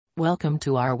Welcome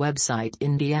to our website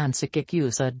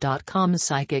indianpsychicusa.com.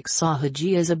 Psychic Saha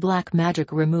Ji is a black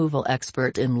magic removal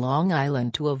expert in Long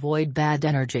Island. To avoid bad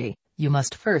energy, you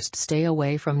must first stay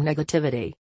away from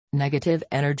negativity. Negative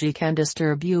energy can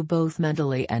disturb you both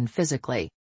mentally and physically.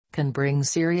 Can bring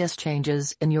serious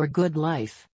changes in your good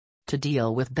life. To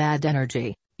deal with bad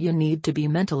energy, you need to be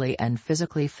mentally and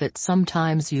physically fit.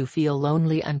 Sometimes you feel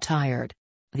lonely and tired.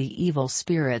 The evil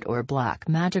spirit or black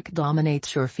magic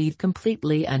dominates your feed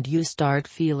completely and you start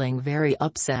feeling very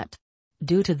upset.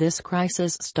 Due to this,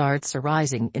 crisis starts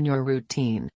arising in your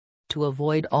routine. To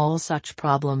avoid all such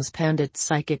problems, Pandit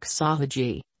Psychic Saha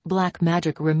Ji, black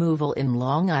magic removal in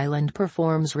Long Island,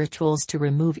 performs rituals to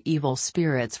remove evil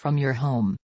spirits from your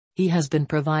home. He has been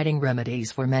providing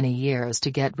remedies for many years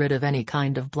to get rid of any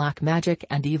kind of black magic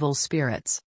and evil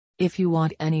spirits. If you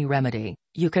want any remedy,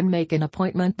 you can make an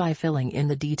appointment by filling in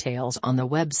the details on the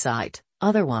website.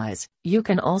 Otherwise, you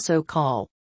can also call.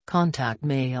 Contact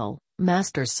mail,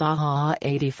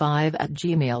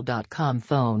 mastersaha85@gmail.com.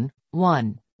 Phone,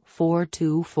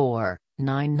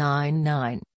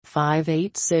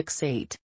 1-424-999-5868.